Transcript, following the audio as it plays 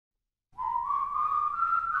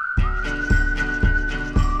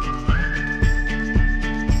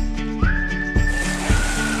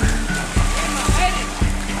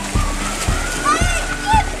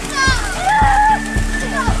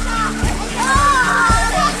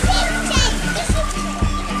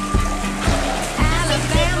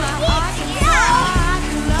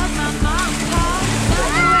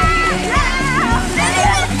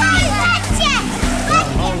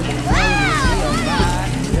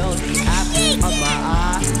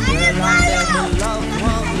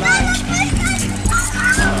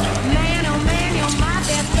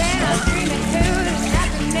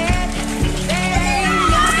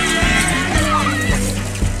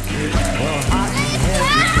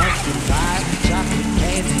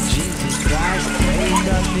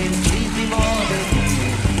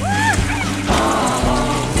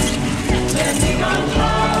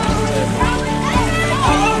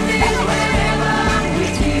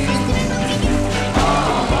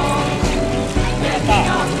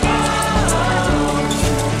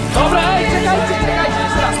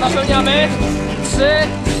4.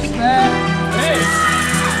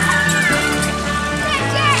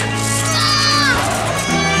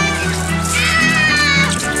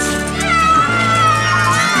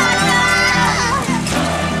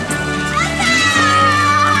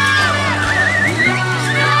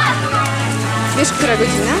 Wiesz, która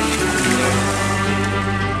godzina?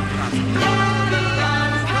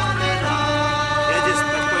 Jedziesz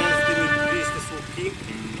tak powiem z tymi, widzisz te słupki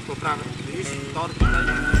po prawej, widzisz? Tor tutaj.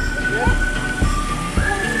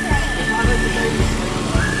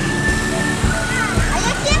 A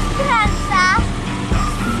jak jest trasa?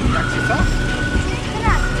 Jak się co?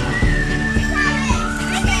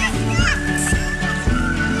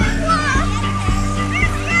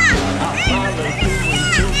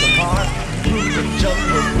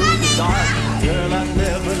 Girl, I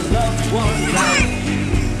never loved one like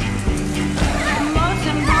Boats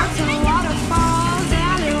and boats and waterfalls,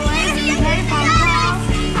 alleyways and payphone calls.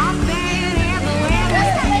 I've been everywhere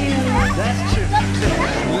with you. that's true.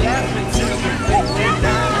 Laughing till the face went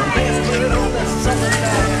down. Let's put it on that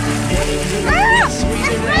summertime. Anything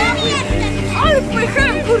sweeter than with Ale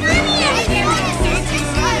pojechałem, kurde!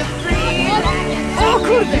 O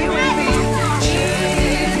kurde!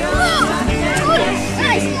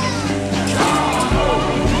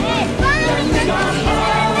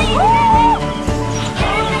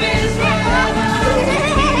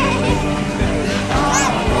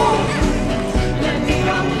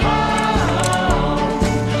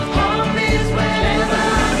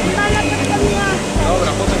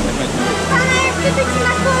 Dobra, potem nie będzie.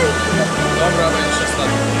 Dobra, będziesz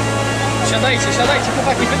ostatni. Siadajcie,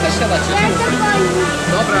 chłopaki, wy też siadacie.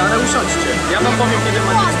 Dobra, ale usiądźcie. Ja wam powiem, kiedy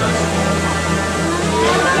macie wstać.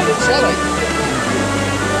 Siadaj.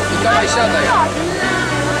 Mikołaj, siadaj.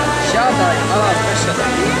 Siadaj, weź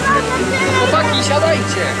siadaj. Chłopaki,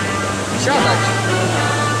 siadajcie. Siadać.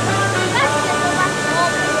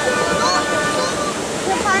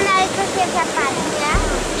 Ale to się zapali,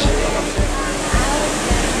 nie?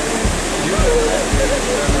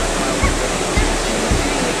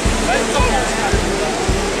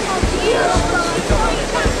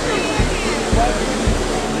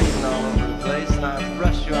 bleeding all over the place, and I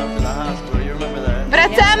rushed you out to the hospital. You remember that?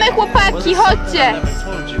 Wracamy, chłopaki, I chodźcie! never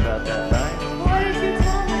told you about that night.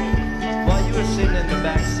 While you were sitting in the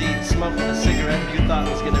back seat smoking a cigarette you thought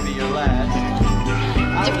was going to be your last.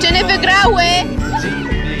 Dziewczyny wygrały!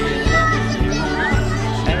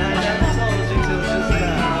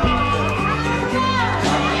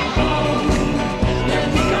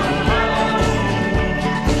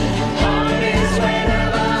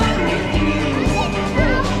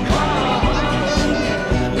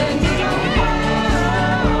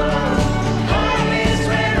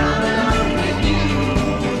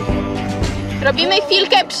 Robimy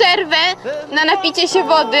chwilkę przerwę na napicie się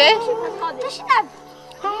wody. To się da.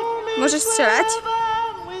 Możesz strzelać?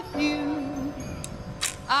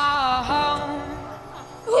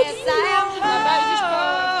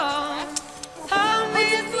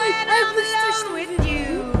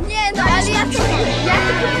 Nie, no ale ja to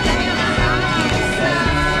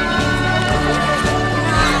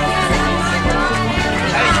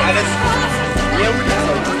Ale nie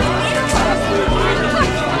ulicą.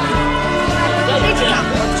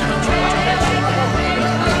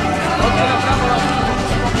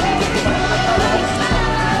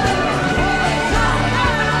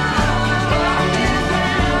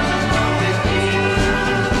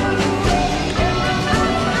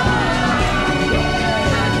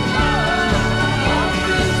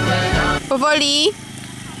 Powoli.